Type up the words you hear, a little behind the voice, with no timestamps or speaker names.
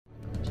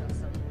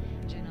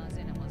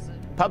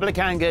Public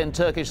anger in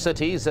Turkish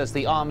cities as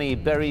the army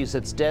buries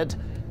its dead.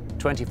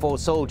 24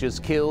 soldiers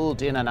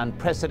killed in an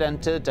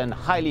unprecedented and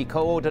highly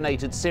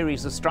coordinated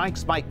series of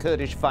strikes by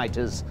Kurdish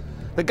fighters.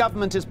 The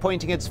government is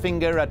pointing its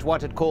finger at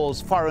what it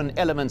calls foreign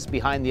elements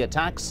behind the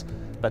attacks,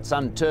 but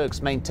some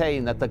Turks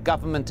maintain that the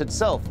government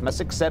itself must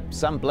accept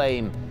some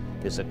blame.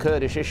 Is the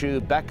Kurdish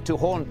issue back to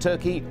haunt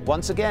Turkey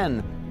once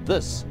again?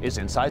 This is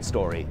Inside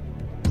Story.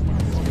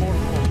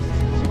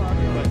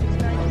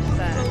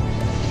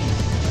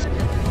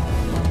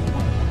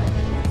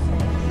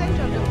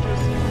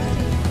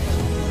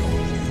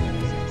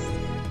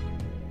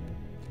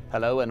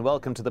 Hello and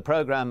welcome to the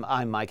programme.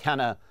 I'm Mike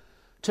Hanna.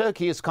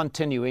 Turkey is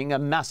continuing a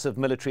massive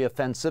military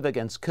offensive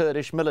against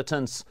Kurdish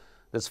militants.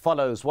 This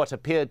follows what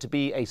appeared to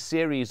be a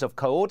series of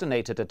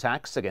coordinated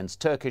attacks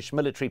against Turkish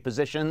military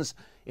positions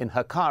in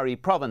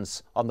Hakkari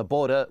province on the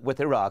border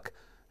with Iraq.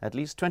 At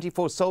least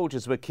 24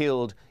 soldiers were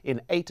killed in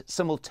 8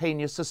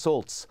 simultaneous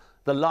assaults,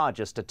 the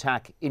largest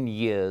attack in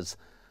years.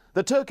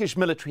 The Turkish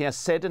military has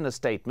said in a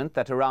statement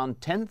that around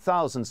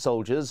 10,000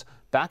 soldiers,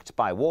 backed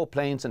by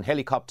warplanes and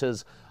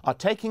helicopters, are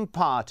taking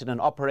part in an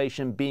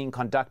operation being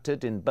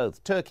conducted in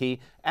both Turkey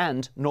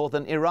and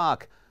northern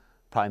Iraq.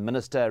 Prime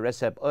Minister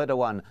Recep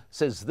Erdogan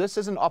says this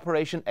is an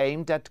operation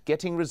aimed at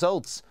getting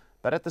results,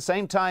 but at the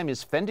same time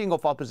is fending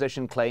off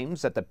opposition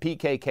claims that the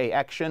PKK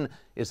action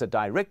is a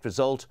direct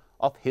result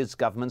of his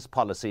government's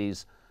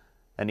policies.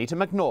 Anita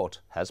McNaught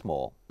has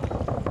more.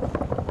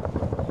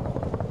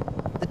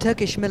 The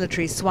Turkish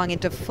military swung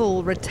into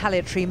full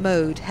retaliatory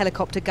mode,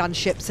 helicopter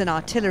gunships and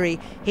artillery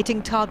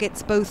hitting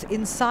targets both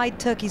inside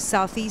Turkey's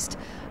southeast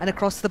and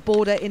across the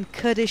border in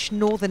Kurdish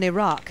northern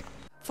Iraq.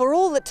 For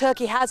all that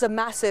Turkey has a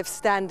massive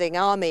standing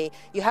army,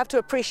 you have to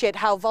appreciate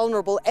how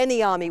vulnerable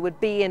any army would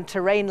be in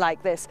terrain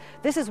like this.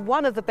 This is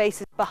one of the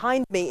bases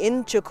behind me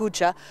in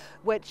Çukurca,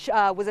 which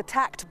was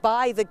attacked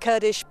by the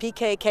Kurdish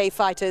PKK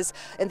fighters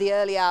in the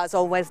early hours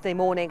on Wednesday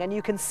morning. And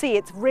you can see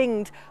it's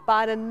ringed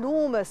by an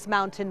enormous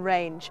mountain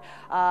range,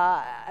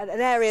 an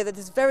area that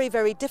is very,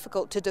 very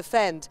difficult to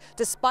defend,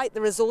 despite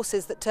the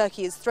resources that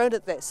Turkey has thrown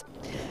at this.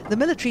 The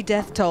military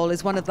death toll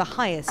is one of the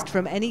highest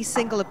from any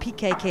single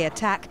PKK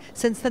attack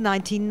since the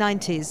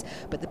 1990s,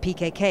 but the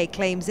PKK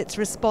claims it's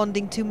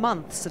responding to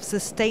months of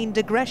sustained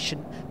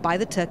aggression by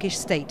the Turkish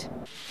state.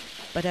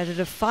 But at a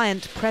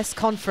defiant press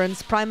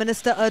conference, Prime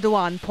Minister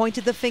Erdogan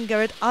pointed the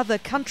finger at other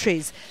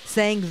countries,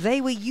 saying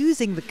they were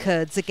using the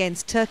Kurds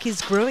against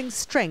Turkey's growing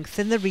strength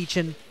in the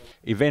region.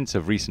 Events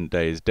of recent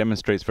days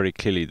demonstrates very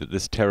clearly that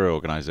this terror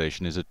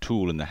organization is a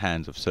tool in the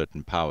hands of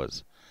certain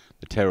powers.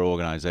 The terror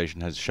organization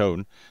has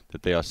shown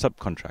that they are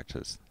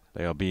subcontractors.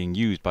 They are being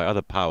used by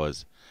other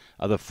powers,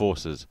 other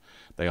forces.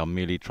 They are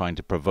merely trying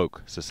to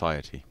provoke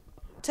society.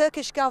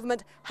 Turkish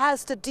government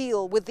has to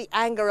deal with the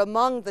anger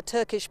among the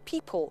Turkish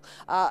people,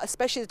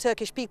 especially the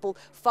Turkish people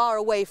far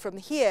away from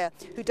here,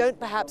 who don't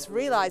perhaps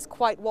realize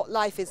quite what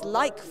life is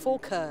like for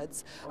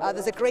Kurds.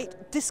 There's a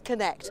great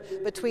disconnect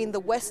between the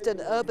western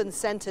urban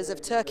centers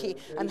of Turkey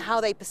and how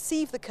they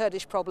perceive the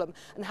Kurdish problem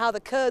and how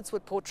the Kurds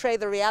would portray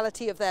the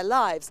reality of their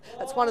lives.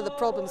 That's one of the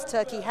problems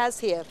Turkey has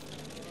here.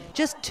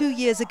 Just 2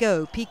 years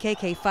ago,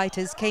 PKK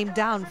fighters came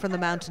down from the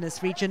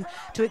mountainous region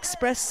to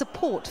express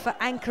support for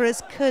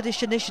Ankara's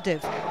Kurdish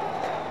initiative.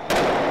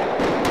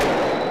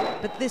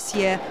 But this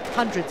year,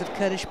 hundreds of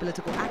Kurdish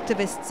political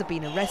activists have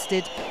been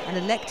arrested and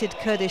elected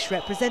Kurdish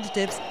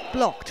representatives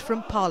blocked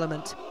from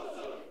parliament.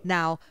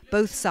 Now,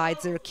 both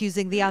sides are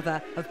accusing the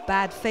other of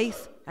bad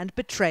faith and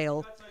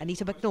betrayal.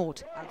 Anita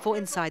McNaught for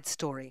Inside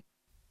Story.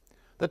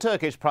 The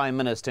Turkish Prime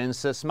Minister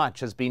insists much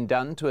has been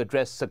done to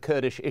address the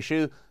Kurdish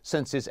issue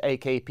since his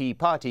AKP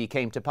party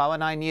came to power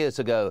 9 years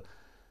ago.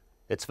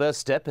 Its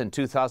first step in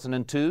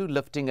 2002,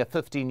 lifting a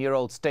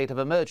 15-year-old state of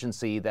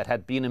emergency that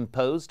had been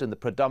imposed in the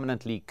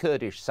predominantly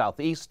Kurdish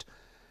southeast.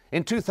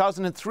 In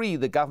 2003,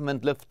 the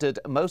government lifted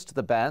most of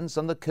the bans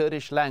on the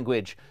Kurdish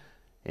language.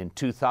 In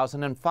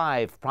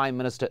 2005, Prime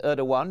Minister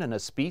Erdogan, in a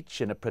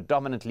speech in a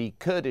predominantly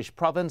Kurdish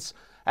province,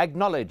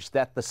 acknowledged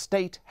that the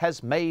state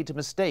has made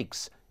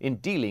mistakes in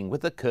dealing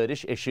with the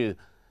Kurdish issue.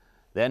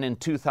 Then in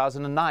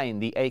 2009,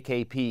 the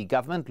AKP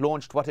government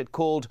launched what it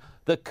called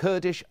the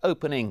Kurdish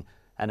Opening,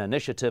 an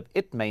initiative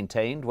it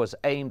maintained was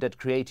aimed at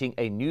creating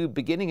a new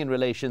beginning in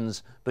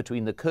relations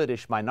between the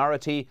Kurdish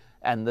minority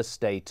and the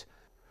state.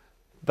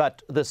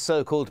 But the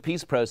so-called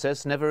peace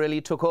process never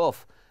really took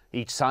off,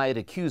 each side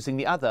accusing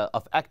the other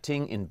of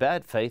acting in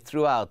bad faith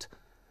throughout.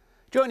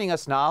 Joining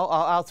us now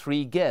are our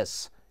 3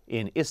 guests.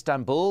 In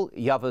Istanbul,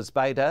 Yavuz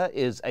Baydar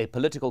is a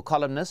political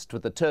columnist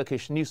with the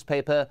Turkish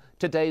newspaper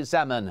Today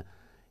Zaman.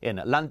 In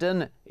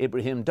London,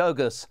 Ibrahim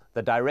Dogus,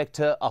 the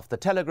director of The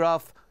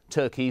Telegraph,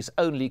 Turkey's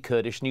only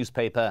Kurdish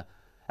newspaper.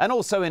 And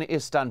also in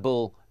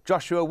Istanbul,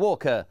 Joshua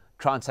Walker,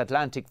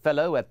 transatlantic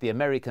fellow at the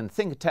American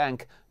think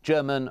tank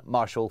German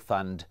Marshall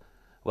Fund.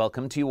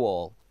 Welcome to you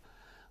all.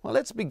 Well,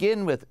 let's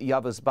begin with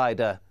Yavuz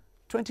Baydar.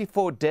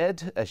 24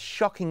 dead, a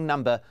shocking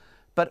number,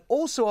 but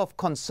also of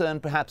concern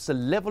perhaps the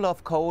level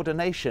of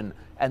coordination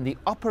and the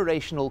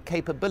operational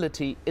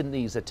capability in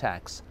these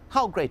attacks.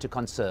 How great a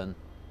concern?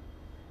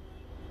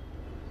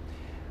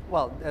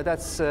 Well,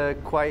 that's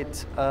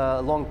quite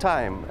a long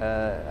time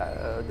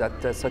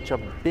that such a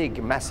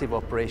big, massive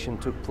operation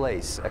took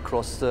place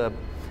across the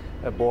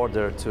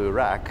border to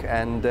Iraq,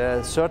 and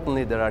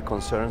certainly there are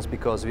concerns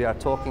because we are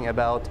talking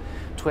about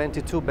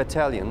 22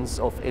 battalions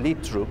of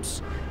elite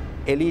troops,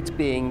 elite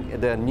being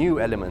the new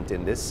element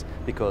in this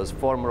because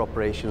former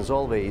operations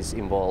always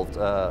involved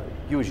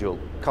usual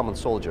common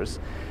soldiers,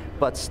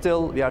 but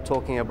still we are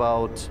talking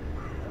about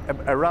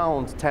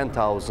around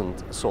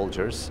 10,000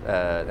 soldiers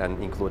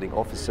and including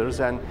officers,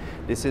 and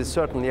this is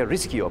certainly a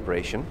risky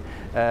operation.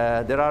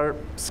 There are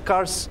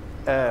scarce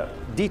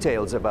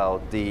details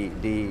about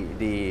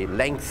the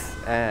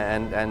length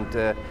and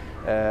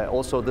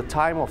also the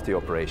time of the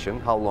operation,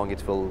 how long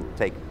it will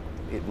take,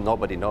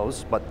 nobody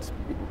knows, but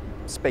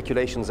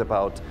speculations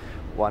about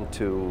 1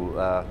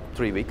 to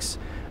 3 weeks.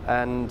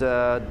 And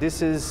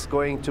this is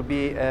going to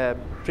be a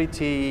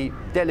pretty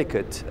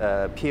delicate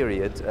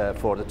period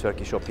for the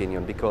Turkish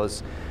opinion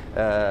because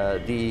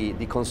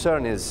the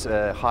concern is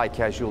high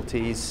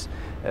casualties,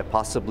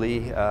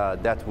 possibly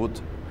that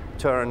would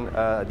turn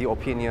the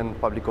opinion,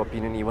 public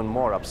opinion, even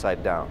more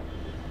upside down.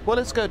 Well,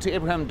 let's go to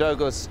Ibrahim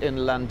Dogus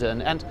in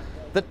London and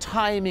the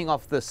timing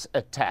of this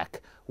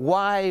attack.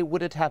 Why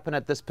would it happen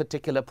at this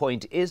particular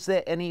point? Is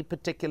there any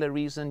particular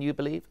reason you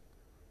believe?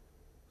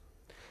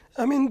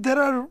 I mean, there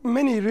are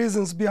many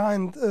reasons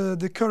behind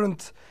the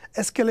current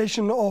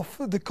escalation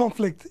of the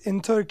conflict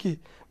in Turkey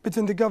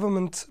between the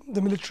government,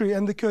 the military,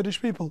 and the Kurdish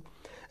people.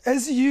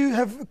 As you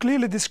have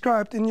clearly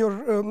described in your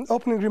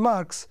opening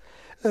remarks,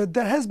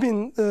 there has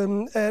been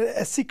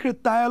a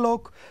secret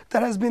dialogue.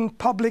 There has been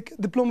public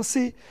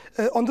diplomacy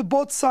on the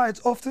both sides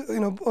of the,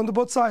 on the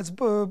both sides,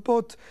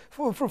 both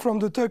from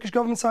the Turkish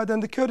government side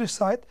and the Kurdish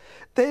side.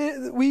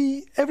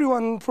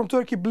 Everyone from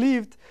Turkey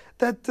believed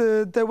that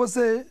there was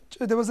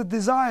a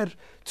desire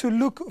to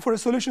look for a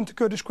solution to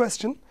Kurdish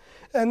question,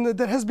 and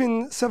there has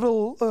been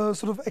several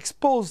sort of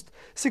exposed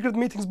secret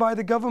meetings by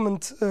the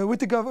government with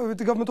the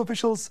government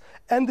officials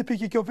and the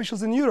PKK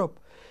officials in Europe.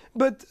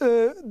 But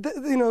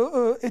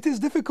it is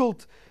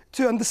difficult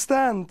to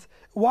understand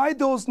why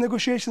those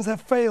negotiations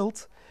have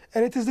failed,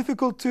 and it is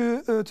difficult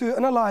to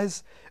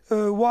analyze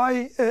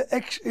why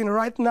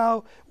right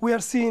now we are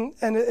seeing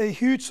a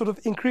huge sort of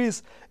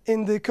increase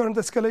in the current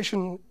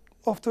escalation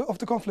of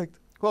the conflict.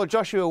 Well,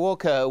 Joshua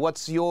Walker,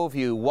 what's your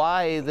view?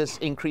 Why this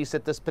increase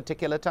at this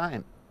particular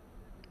time?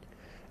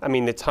 I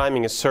mean, the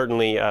timing is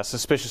certainly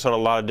suspicious on a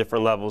lot of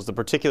different levels. The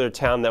particular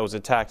town that was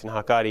attacked in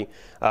Hakkari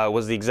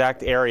was the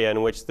exact area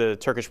in which the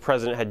Turkish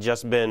president had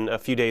just been a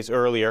few days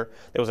earlier.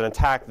 There was an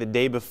attack the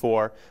day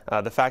before.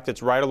 The fact that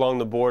it's right along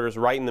the borders,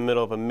 right in the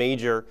middle of a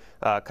major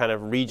kind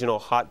of regional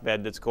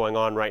hotbed that's going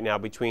on right now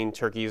between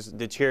Turkey's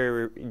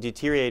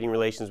deteriorating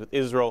relations with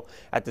Israel,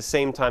 at the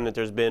same time that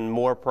there's been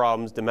more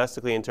problems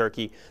domestically in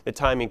Turkey, the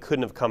timing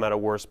couldn't have come at a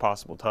worse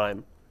possible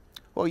time.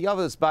 Well,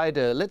 Yavuz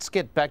Baider, let's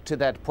get back to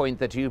that point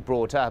that you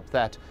brought up,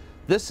 that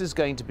this is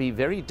going to be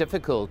very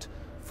difficult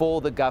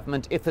for the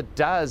government if it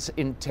does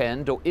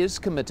intend or is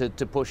committed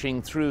to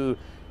pushing through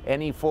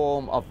any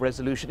form of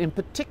resolution, in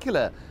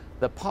particular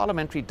the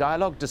parliamentary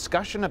dialogue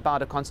discussion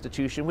about a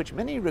constitution which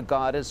many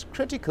regard as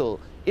critical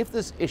if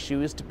this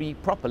issue is to be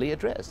properly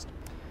addressed.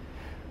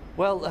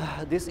 Well,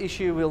 this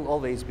issue will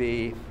always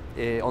be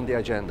on the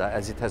agenda,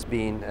 as it has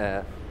been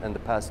in the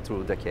past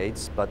 2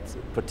 decades, but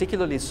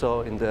particularly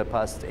so in the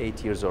past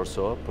 8 years or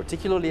so,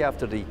 particularly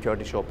after the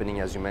Kurdish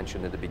opening, as you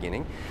mentioned at the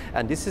beginning.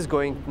 And this is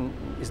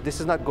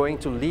not going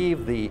to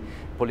leave the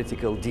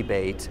political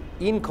debate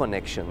in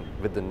connection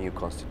with the new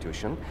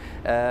constitution.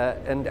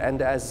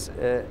 And as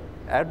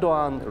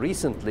Erdogan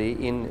recently,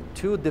 in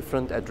 2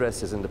 different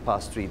addresses in the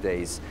past 3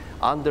 days,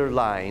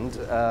 underlined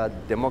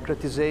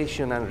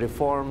democratization and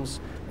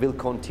reforms will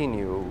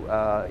continue.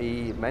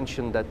 He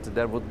mentioned that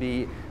there would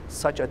be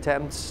such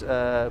attempts,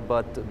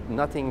 but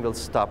nothing will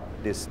stop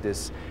this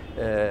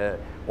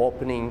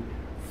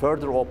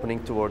further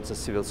opening towards a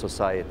civil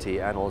society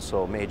and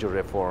also major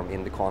reform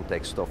in the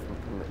context of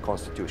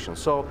constitution.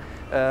 So,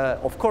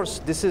 of course,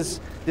 this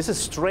is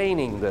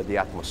straining the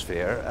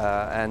atmosphere,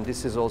 and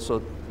this is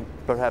also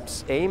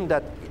perhaps aimed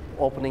at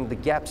opening the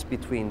gaps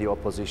between the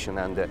opposition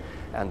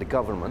and the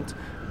government.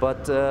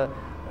 But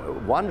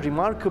one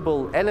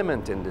remarkable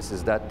element in this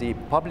is that the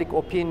public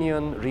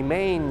opinion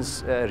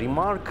remains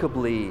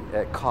remarkably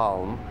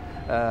calm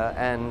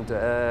and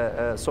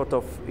sort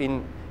of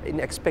in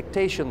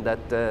expectation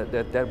that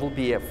there will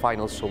be a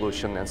final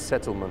solution and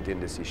settlement in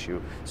this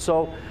issue.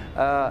 So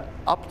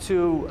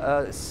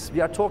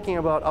we are talking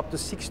about up to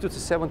 60 to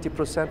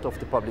 70% of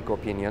the public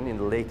opinion in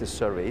the latest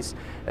surveys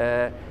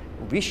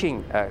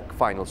wishing a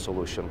final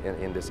solution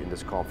in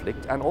this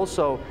conflict. And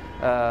also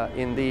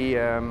in the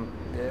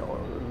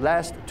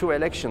last 2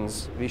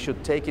 elections, we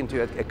should take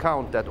into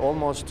account that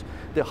almost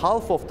the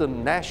half of the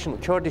national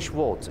Kurdish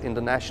vote in the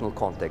national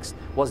context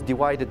was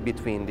divided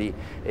between the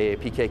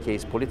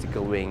PKK's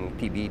political wing,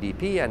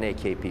 PBDP, and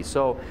AKP.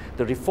 So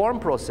the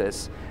reform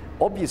process,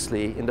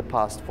 obviously, in the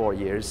past 4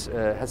 years,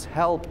 has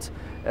helped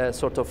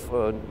sort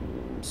of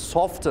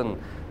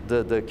soften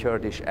the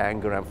Kurdish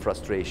anger and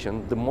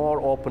frustration, the more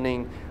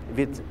opening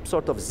with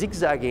sort of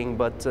zigzagging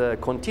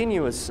but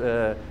continuous,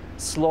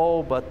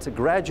 slow but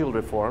gradual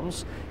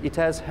reforms, it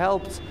has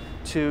helped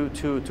to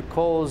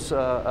cause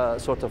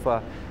sort of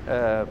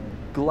a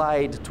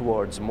glide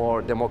towards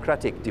more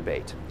democratic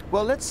debate.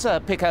 Well, let's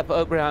pick up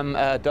Ibrahim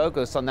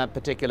Dogos on that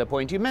particular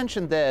point. You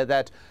mentioned there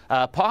that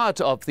part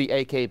of the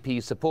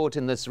AKP support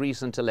in this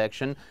recent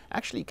election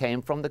actually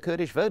came from the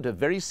Kurdish vote, a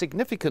very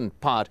significant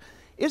part.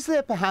 Is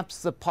there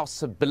perhaps the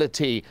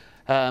possibility,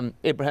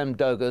 Ibrahim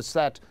Dogos,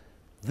 that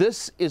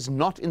this is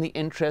not in the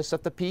interest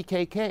of the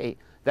PKK,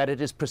 that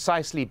it is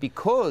precisely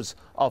because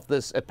of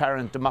this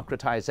apparent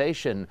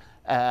democratization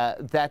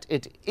that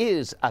it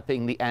is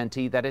upping the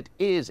ante, that it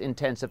is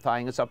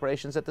intensifying its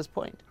operations at this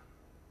point?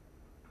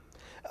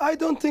 I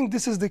don't think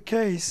this is the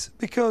case,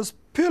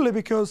 purely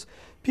because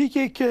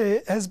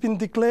PKK has been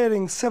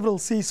declaring several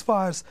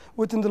ceasefires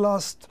within the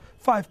last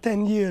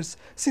 5-10 years.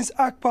 Since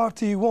AK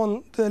Party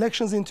won the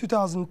elections in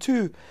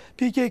 2002,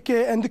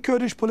 PKK and the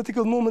Kurdish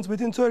political movements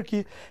within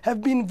Turkey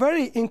have been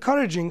very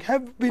encouraging,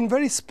 have been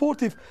very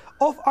supportive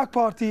of AK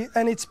Party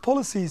and its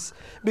policies,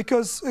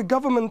 because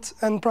government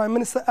and Prime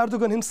Minister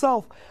Erdogan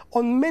himself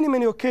on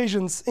many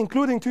occasions,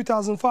 including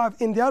 2005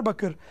 in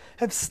Diyarbakir,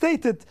 have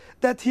stated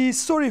that he is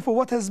sorry for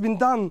what has been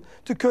done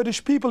to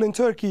Kurdish people in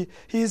Turkey.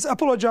 He is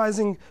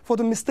apologizing for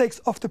the mistakes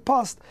of the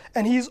past,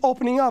 and he is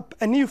opening up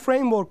a new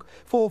framework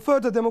for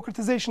further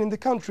democratization in the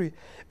country.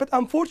 But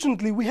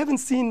unfortunately, we haven't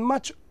seen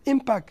much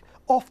impact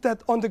of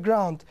that on the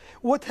ground.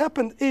 What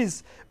happened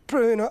is,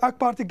 AK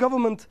Party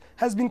government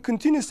has been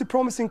continuously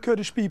promising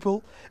Kurdish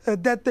people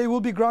that they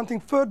will be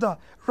granting further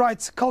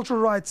rights, cultural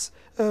rights,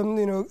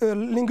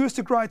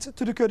 linguistic rights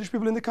to the Kurdish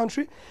people in the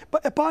country.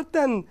 But apart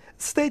then,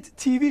 state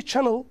TV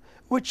channel,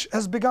 which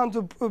has begun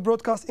to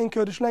broadcast in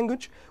Kurdish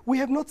language, we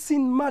have not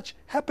seen much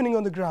happening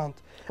on the ground.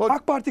 Well,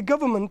 AK Party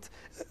government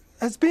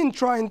has been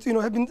trying to,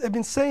 have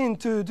been saying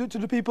to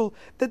the people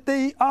that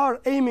they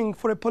are aiming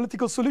for a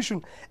political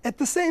solution. At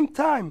the same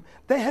time,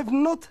 they have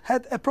not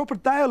had a proper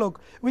dialogue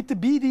with the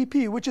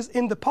BDP, which is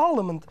in the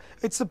parliament.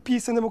 It's a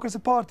Peace and Democracy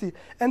Party.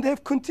 And they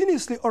have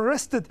continuously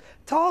arrested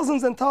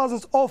thousands and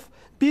thousands of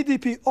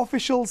BDP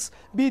officials,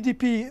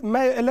 BDP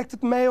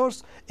elected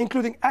mayors,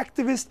 including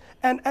activists.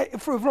 And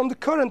from the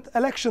current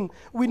election,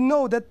 we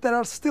know that there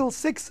are still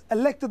 6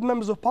 elected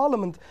members of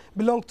parliament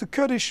belong to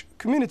Kurdish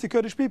community,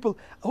 Kurdish people,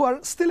 who are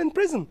still in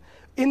prison.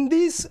 In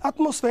this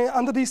atmosphere,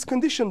 under these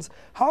conditions,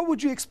 how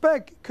would you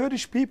expect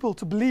Kurdish people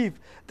to believe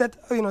that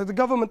the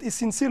government is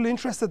sincerely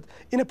interested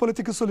in a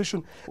political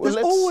solution? Well,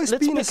 There's always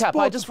been a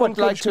support. I just would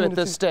like to,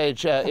 community. at this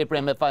stage,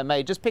 Ibrahim, if I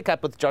may, just pick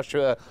up with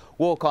Joshua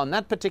Walk on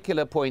that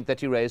particular point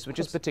that you raised, which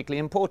is particularly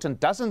important.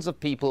 Dozens of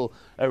people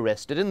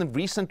arrested in the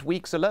recent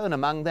weeks alone,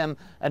 among them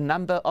a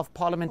number of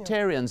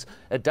parliamentarians.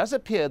 Yeah. It does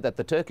appear that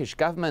the Turkish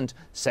government,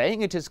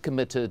 saying it is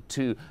committed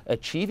to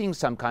achieving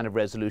some kind of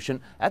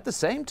resolution, at the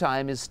same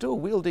time is still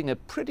wielding a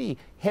pretty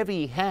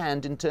heavy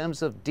hand in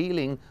terms of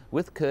dealing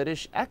with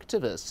Kurdish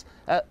activists.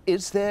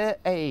 Is there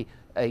a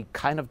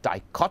kind of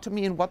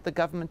dichotomy in what the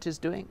government is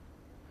doing?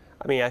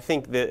 I mean, I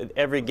think that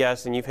every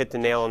guest, and you've hit the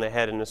nail on the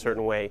head in a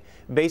certain way,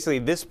 basically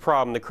this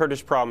problem, the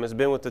Kurdish problem, has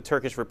been with the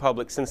Turkish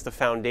Republic since the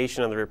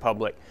foundation of the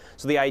Republic.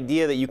 So the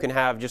idea that you can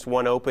have just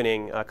one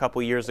opening a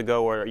couple years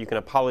ago, or you can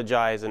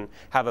apologize and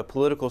have a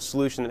political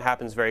solution that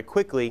happens very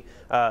quickly,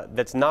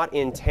 that's not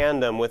in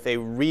tandem with a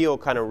real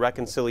kind of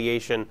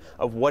reconciliation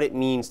of what it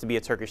means to be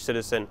a Turkish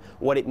citizen,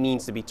 what it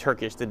means to be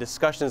Turkish. The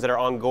discussions that are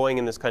ongoing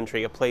in this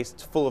country, a place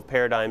that's full of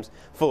paradigms,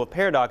 full of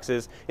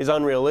paradoxes, is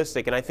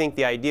unrealistic. And I think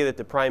the idea that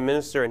the Prime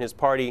Minister and his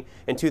party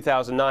in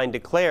 2009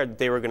 declared that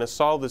they were going to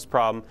solve this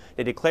problem.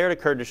 They declared a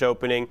Kurdish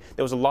opening.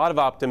 There was a lot of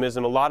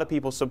optimism. A lot of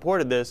people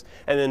supported this.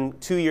 And then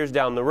 2 years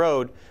down the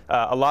road,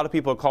 a lot of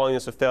people are calling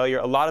this a failure.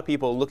 A lot of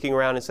people are looking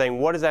around and saying,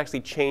 what has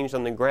actually changed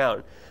on the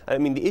ground? I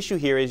mean, the issue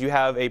here is you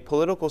have a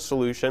political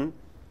solution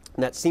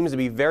that seems to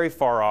be very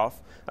far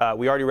off.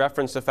 We already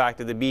referenced the fact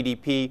that the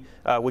BDP,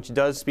 which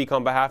does speak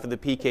on behalf of the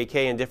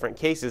PKK in different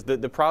cases,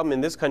 the problem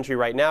in this country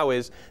right now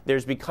is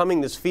there's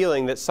becoming this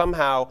feeling that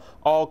somehow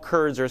all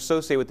Kurds are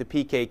associated with the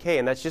PKK,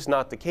 and that's just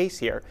not the case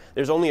here.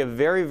 There's only a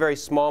very, very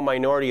small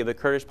minority of the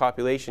Kurdish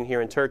population here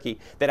in Turkey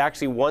that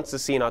actually wants to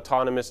see an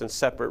autonomous and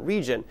separate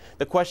region.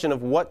 The question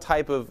of what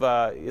type of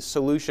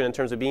solution in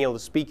terms of being able to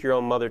speak your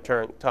own mother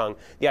tongue,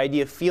 the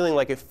idea of feeling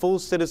like a full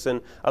citizen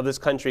of this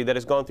country that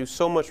has gone through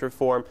so much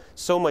reform,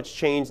 so much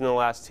change in the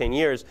last 10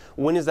 years,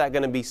 when is that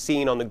going to be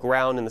seen on the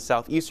ground in the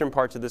southeastern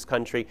parts of this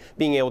country,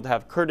 being able to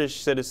have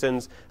Kurdish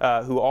citizens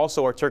who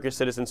also are Turkish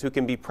citizens who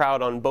can be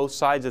proud on both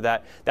sides of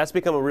that? That's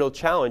become a real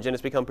challenge, and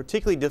it's become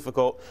particularly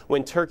difficult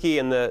when Turkey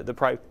and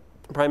the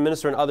Prime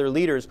Minister and other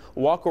leaders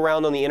walk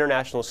around on the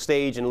international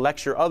stage and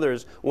lecture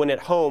others when at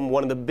home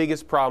one of the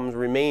biggest problems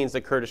remains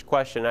the Kurdish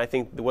question. And I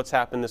think that what's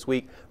happened this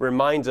week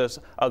reminds us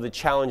of the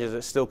challenges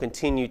that still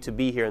continue to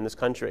be here in this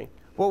country.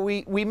 Well,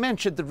 we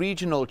mentioned the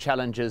regional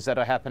challenges that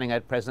are happening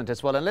at present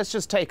as well, and let's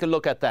just take a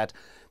look at that.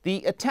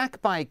 The attack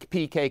by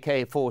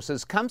PKK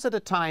forces comes at a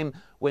time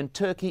when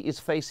Turkey is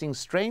facing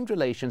strained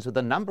relations with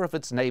a number of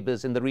its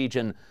neighbors in the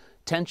region.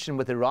 Tension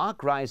with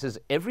Iraq rises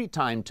every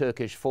time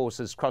Turkish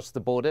forces cross the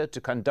border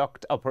to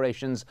conduct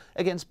operations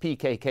against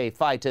PKK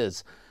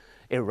fighters.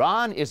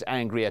 Iran is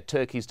angry at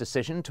Turkey's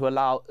decision to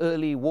allow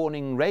early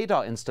warning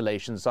radar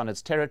installations on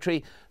its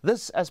territory,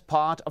 this as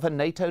part of a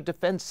NATO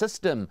defense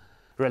system.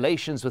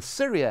 Relations with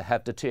Syria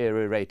have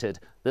deteriorated,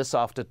 this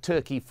after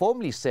Turkey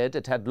formally said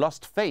it had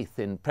lost faith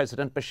in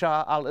President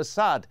Bashar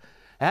al-Assad.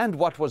 And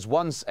what was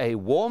once a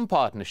warm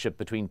partnership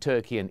between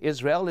Turkey and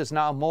Israel is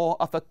now more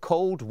of a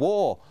cold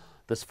war.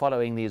 This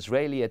following the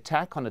Israeli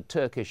attack on a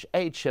Turkish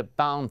aid ship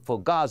bound for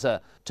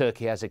Gaza.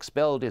 Turkey has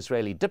expelled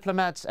Israeli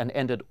diplomats and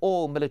ended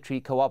all military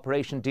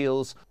cooperation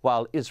deals,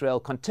 while Israel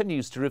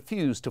continues to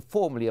refuse to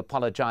formally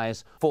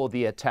apologize for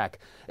the attack.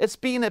 It's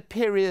been a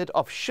period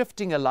of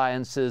shifting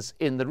alliances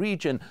in the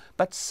region,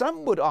 but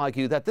some would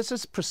argue that this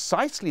is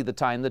precisely the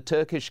time the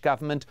Turkish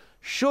government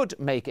should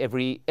make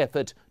every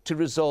effort to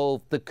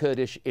resolve the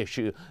Kurdish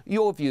issue.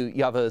 Your view,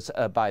 Yavuz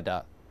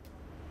Baydar?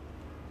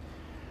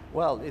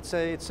 Well, it's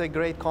a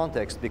great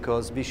context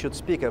because we should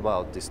speak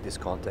about this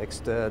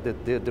context.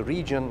 The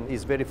region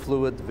is very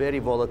fluid, very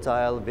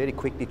volatile, very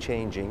quickly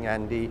changing,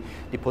 and the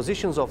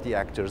positions of the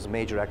actors,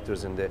 major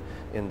actors in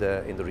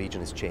the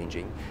region, is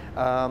changing.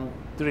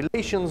 The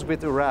relations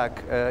with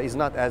Iraq is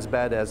not as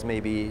bad as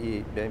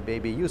maybe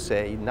you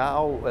say.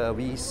 Now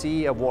we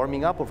see a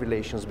warming up of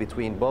relations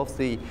between both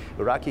the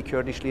Iraqi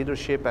Kurdish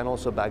leadership and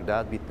also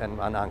Baghdad and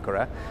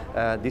Ankara.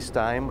 This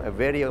time, a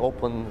very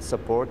open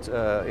support,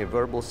 a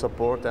verbal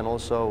support, and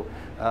also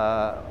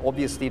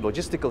obviously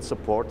logistical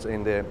support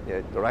in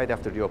right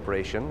after the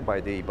operation by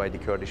the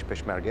Kurdish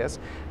Peshmergas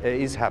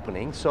is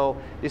happening. So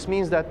this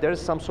means that there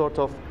is some sort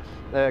of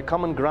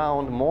common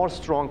ground, more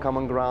strong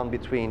common ground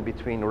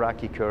between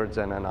Iraqi Kurds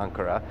and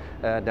Ankara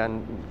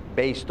than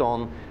based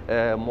on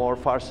more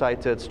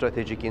far-sighted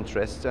strategic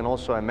interests. And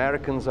also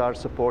Americans are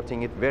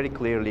supporting it very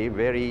clearly,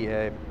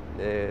 very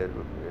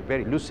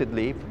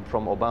lucidly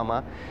from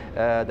Obama,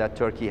 that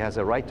Turkey has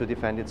a right to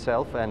defend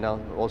itself and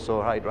also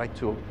a right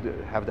to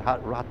have the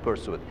hot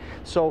pursuit.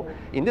 So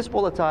in this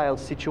volatile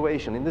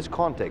situation, in this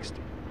context,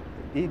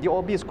 the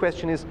obvious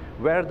question is,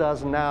 where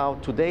does now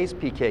today's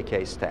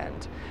PKK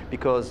stand?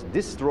 Because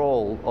this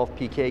role of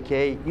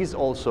PKK is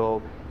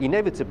also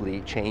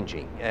inevitably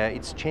changing.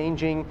 It's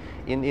changing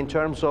in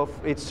terms of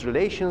its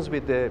relations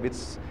with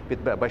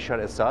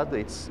Bashar Assad.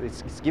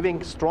 It's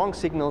giving strong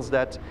signals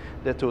that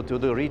to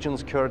the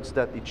region's Kurds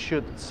that it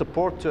should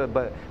support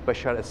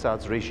Bashar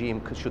Assad's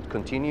regime should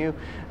continue,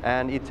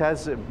 and it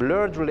has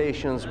blurred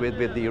relations with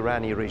the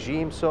Iranian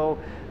regime. So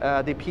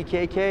the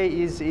PKK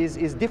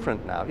is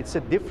different now. It's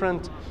a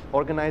different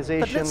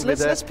organization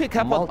with let's pick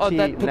up on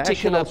that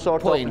particular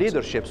sort point. of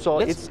leadership. So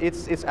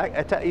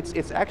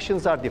its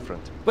actions are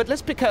different. But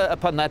let's pick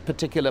up on that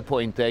particular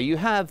point there. You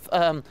have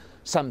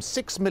some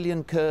 6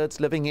 million Kurds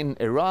living in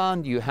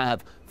Iran. You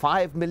have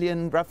 5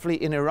 million roughly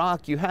in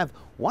Iraq. You have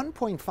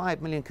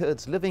 1.5 million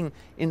Kurds living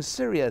in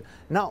Syria.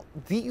 Now,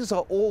 these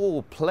are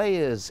all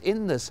players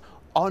in this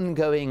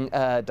ongoing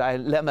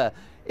dilemma.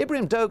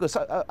 Ibrahim Dogos,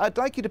 I'd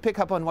like you to pick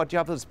up on what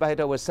Yavuz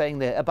Baydar was saying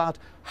there about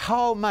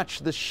how much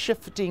the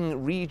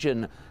shifting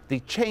region, the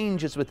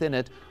changes within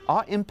it,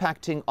 are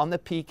impacting on the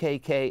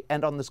PKK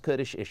and on this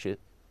Kurdish issue.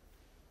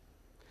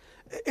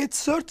 It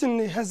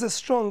certainly has a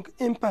strong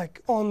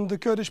impact on the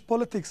Kurdish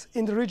politics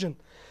in the region.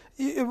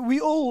 We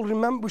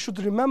should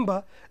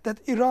remember that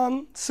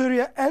Iran,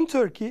 Syria and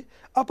Turkey,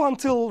 up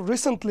until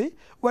recently,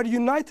 were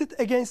united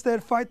against their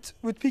fight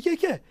with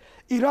PKK.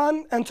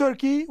 Iran and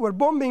Turkey were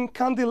bombing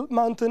Kandil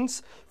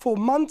Mountains for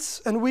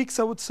months and weeks,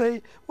 I would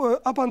say,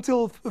 up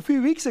until a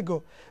few weeks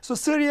ago. So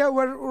Syria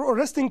were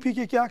arresting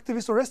PKK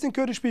activists, arresting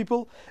Kurdish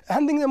people,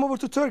 handing them over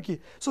to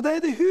Turkey. So they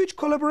had a huge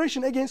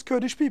collaboration against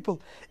Kurdish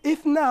people.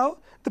 If now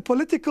the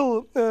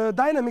political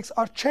dynamics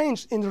are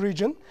changed in the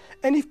region,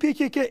 and if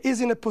PKK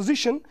is in a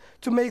position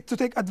to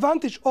take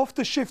advantage of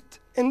the shift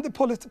in the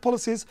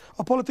policies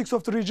or politics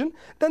of the region,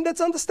 then that's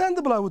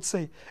understandable, I would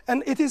say.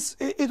 And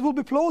it will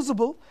be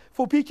plausible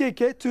for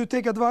PKK to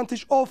take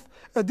advantage of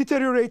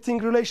deteriorating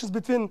relations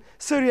between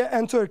Syria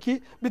and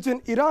Turkey,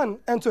 between Iran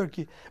and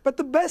Turkey. But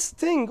the best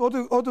thing, or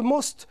the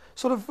most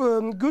sort of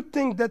good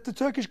thing that the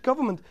Turkish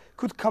government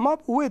could come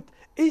up with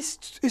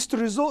is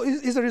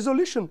a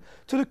resolution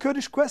to the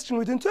Kurdish question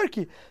within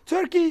Turkey.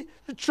 Turkey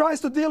tries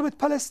to deal with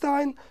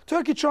Palestine,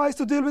 Turkey tries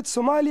to deal with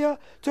Somalia,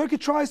 Turkey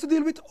tries to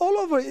deal with all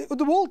over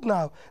the world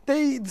now.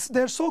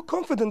 They're so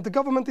confident, the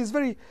government is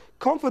very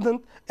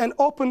confident and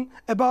open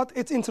about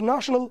its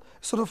international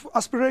sort of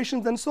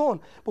aspirations and so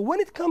on. But when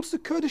it comes to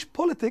Kurdish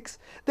politics,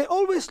 they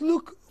always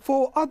look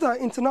for other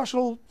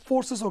international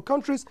forces or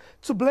countries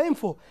to blame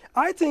for.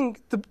 I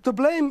think the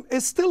blame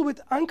is still with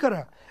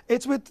Ankara.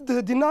 It's with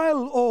the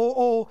denial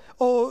or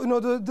you know,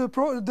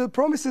 the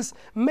promises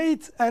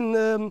made and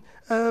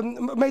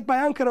made by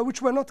Ankara,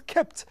 which were not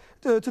kept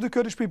to the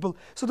Kurdish people.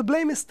 So the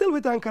blame is still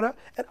with Ankara,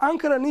 and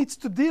Ankara needs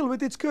to deal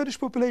with its Kurdish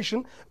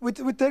population,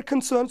 with their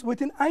concerns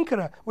within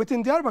Ankara,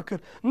 within Diyarbakir.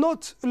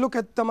 Not look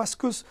at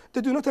Damascus.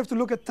 They do not have to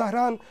look at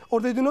Tehran,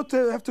 or they do not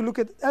have to look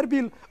at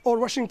Erbil or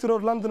Washington or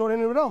London or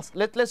anywhere else.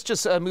 let's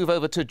just move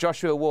over to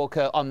Joshua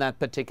Walker on that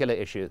particular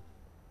issue.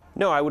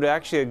 No, I would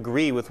actually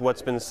agree with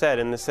what's been said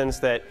in the sense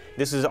that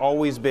this has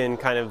always been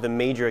kind of the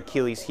major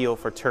Achilles heel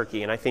for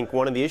Turkey. And I think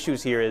one of the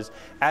issues here is,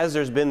 as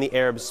there's been the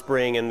Arab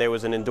Spring and there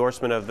was an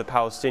endorsement of the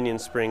Palestinian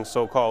Spring,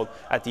 so-called,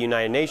 at the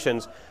United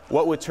Nations,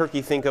 what would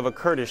Turkey think of a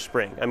Kurdish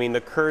Spring? I mean, the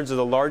Kurds are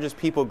the largest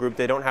people group.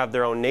 They don't have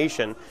their own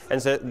nation.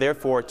 And so,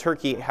 therefore,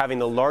 Turkey having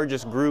the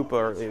largest group,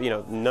 or,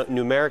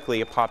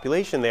 numerically a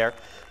population there,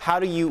 how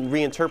do you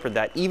reinterpret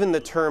that? Even the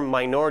term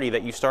minority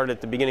that you started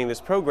at the beginning of this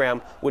program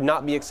would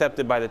not be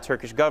accepted by the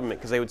Turkish government,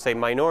 because they would say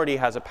minority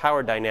has a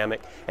power dynamic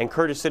and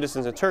Kurdish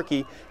citizens in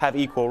Turkey have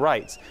equal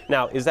rights.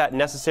 Now, is that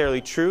necessarily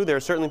true? There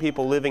are certainly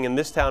people living in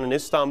this town, in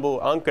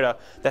Istanbul, Ankara,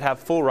 that have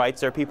full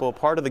rights. There are people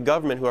part of the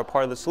government who are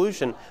part of the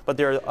solution, but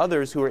there are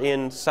others who are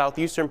in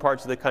southeastern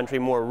parts of the country,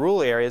 more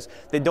rural areas,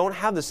 that don't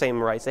have the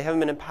same rights. They haven't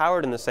been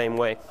empowered in the same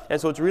way.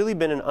 And so it's really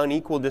been an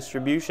unequal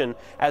distribution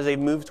as they've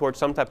moved towards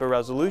some type of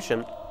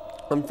resolution.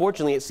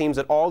 Unfortunately, it seems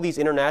that all these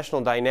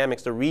international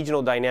dynamics, the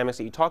regional dynamics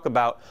that you talk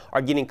about,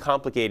 are getting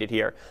complicated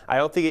here. I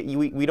don't think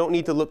we don't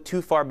need to look too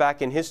far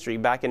back in history.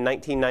 Back in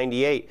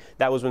 1998,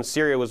 that was when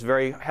Syria was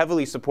very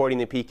heavily supporting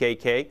the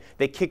PKK.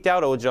 They kicked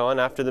out Öcalan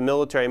after the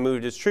military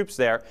moved its troops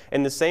there.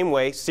 In the same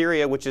way,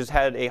 Syria, which has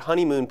had a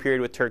honeymoon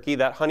period with Turkey,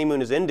 that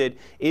honeymoon has ended.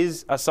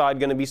 Is Assad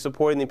going to be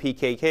supporting the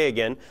PKK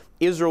again?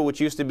 Israel, which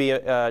used to be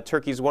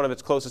Turkey's one of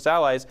its closest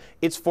allies,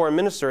 its foreign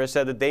minister has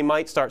said that they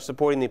might start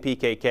supporting the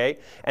PKK.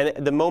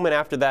 And the moment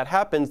after that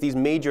happens, these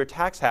major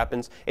attacks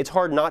happens, it's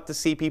hard not to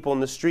see people in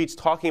the streets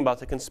talking about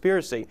the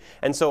conspiracy.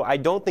 And so I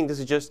don't think this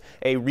is just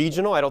a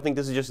regional, I don't think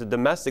this is just a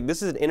domestic,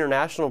 this is an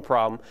international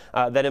problem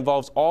that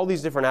involves all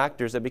these different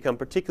actors that become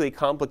particularly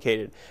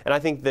complicated. And I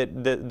think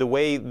that the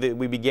way that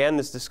we began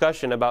this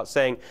discussion about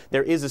saying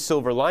there is a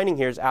silver lining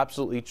here is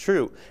absolutely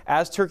true.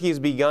 As Turkey has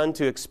begun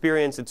to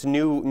experience its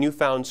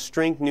newfound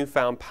strength,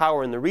 newfound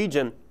power in the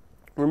region,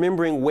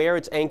 remembering where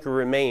its anchor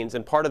remains,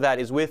 and part of that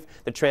is with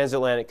the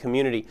transatlantic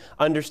community,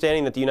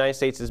 understanding that the United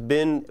States has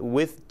been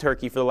with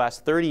Turkey for the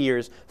last 30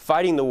 years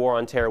fighting the war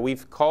on terror.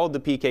 We've called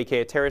the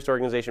PKK a terrorist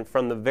organization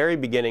from the very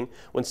beginning,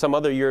 when some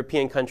other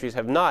European countries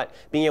have not,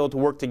 being able to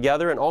work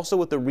together and also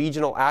with the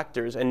regional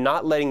actors and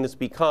not letting this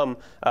become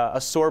a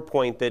sore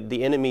point that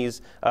the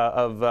enemies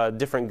of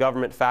different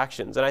government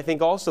factions. And I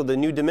think also the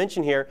new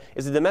dimension here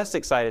is the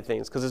domestic side of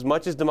things, because as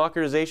much as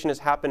democratization has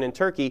happened in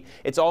Turkey,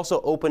 it's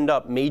also opened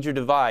up major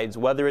divides,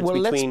 whether it's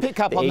between the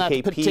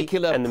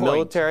AKP and the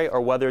military,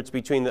 or whether it's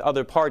between the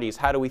other parties.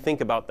 How do we think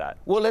about that?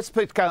 Well, let's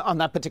pick on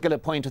that particular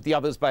point with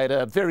Yavuz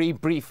Bayda very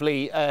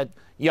briefly.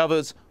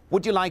 Yavuz,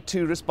 would you like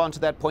to respond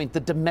to that point, the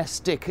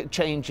domestic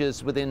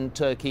changes within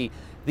Turkey,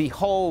 the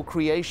whole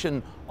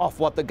creation of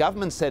what the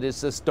government said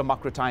is this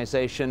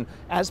democratization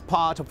as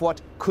part of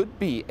what could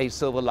be a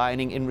silver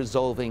lining in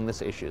resolving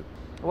this issue?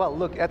 Well,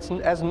 look,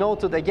 as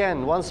noted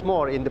again once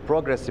more in the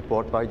progress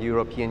report by the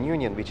European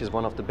Union, which is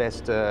one of the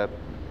best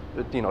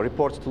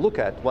reports to look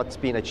at what's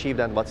been achieved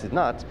and what's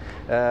not.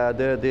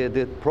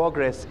 The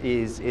progress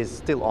is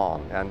still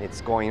on, and it's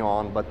going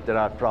on, but there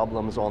are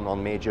problems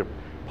on major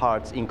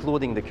parts,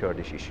 including the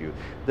Kurdish issue.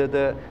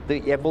 The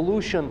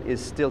evolution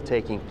is still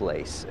taking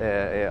place,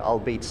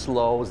 albeit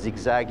slow,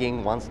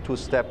 zigzagging, two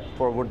step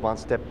forward, one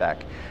step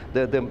back.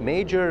 The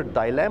major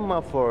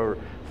dilemma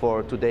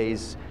for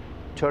today's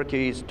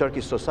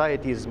Turkish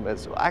society's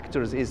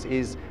actors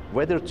is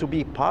whether to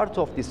be part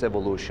of this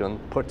evolution,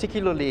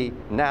 particularly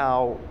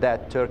now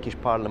that Turkish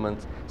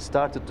parliament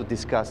started to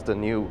discuss the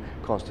new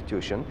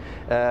constitution.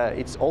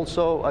 It's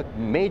also a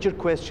major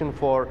question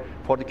for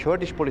the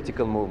Kurdish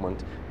political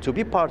movement to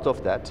be part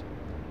of that.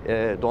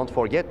 Don't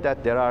forget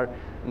that there are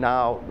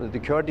now the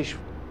Kurdish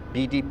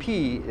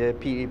BDP,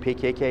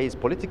 PKK's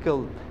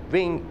political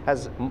wing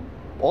has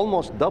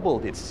almost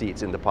doubled its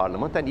seats in the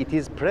parliament, and it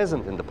is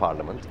present in the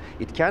parliament.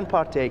 It can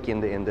partake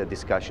in the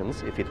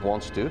discussions if it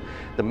wants to.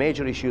 The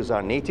major issues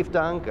are native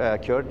tongue,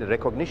 the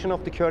recognition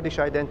of the Kurdish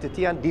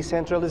identity, and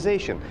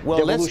decentralization.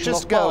 Well, let's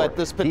just go at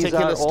this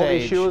particular stage. These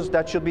are all issues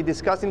that should be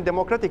discussed in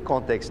democratic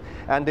context.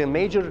 And the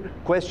major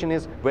question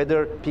is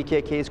whether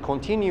PKK's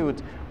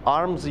continued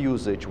arms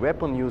usage,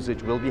 weapon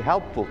usage will be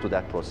helpful to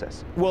that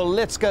process. Well,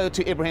 let's go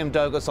to Ibrahim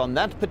Dogos on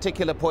that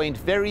particular point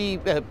very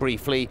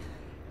briefly.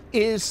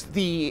 Is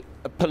the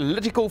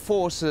political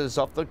forces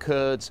of the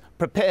Kurds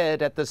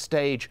prepared at this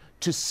stage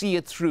to see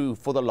it through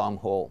for the long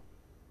haul?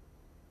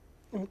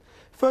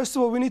 First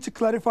of all, we need to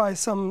clarify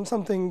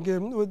something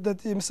that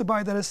Mr.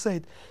 Bayda has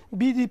said.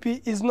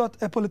 BDP is not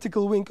a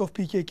political wing of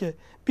PKK.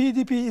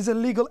 BDP is a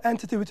legal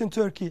entity within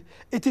Turkey.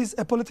 It is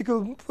a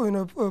political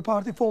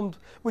party formed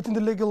within the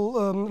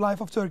legal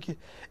life of Turkey.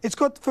 It's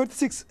got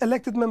 36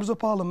 elected members of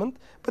parliament,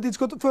 but it's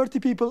got 30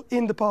 people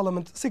in the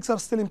parliament. 6 are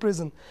still in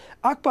prison.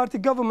 AK Party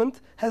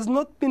government has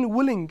not been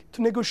willing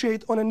to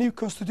negotiate on a new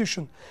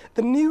constitution.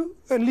 The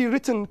newly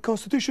written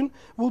constitution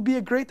will be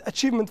a great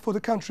achievement for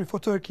the country, for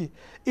Turkey.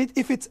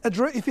 If it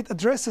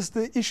addresses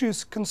the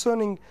issues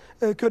concerning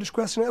Kurdish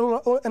question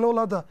and all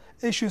other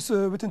issues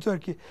within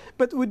Turkey.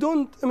 But we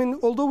don't,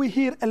 although we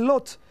hear a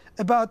lot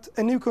about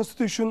a new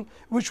constitution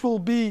which will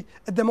be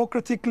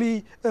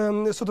democratically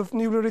sort of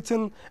newly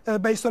written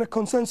based on a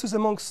consensus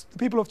amongst the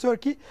people of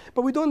Turkey,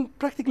 but we don't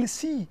practically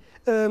see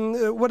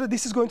whether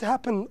this is going to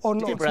happen or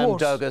not. Ibrahim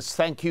Dogus,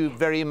 thank you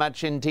very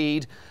much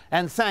indeed.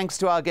 And thanks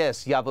to our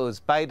guests,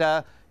 Yavuz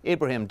Baida,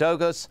 Ibrahim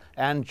Dogus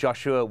and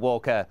Joshua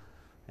Walker.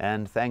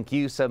 And thank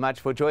you so much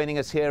for joining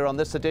us here on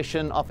this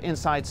edition of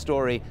Inside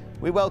Story.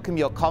 We welcome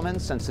your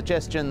comments and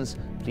suggestions.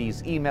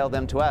 Please email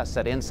them to us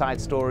at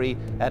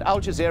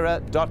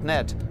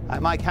insidestory@aljazeera.net.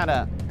 I'm Mike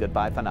Hanna.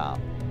 Goodbye for now.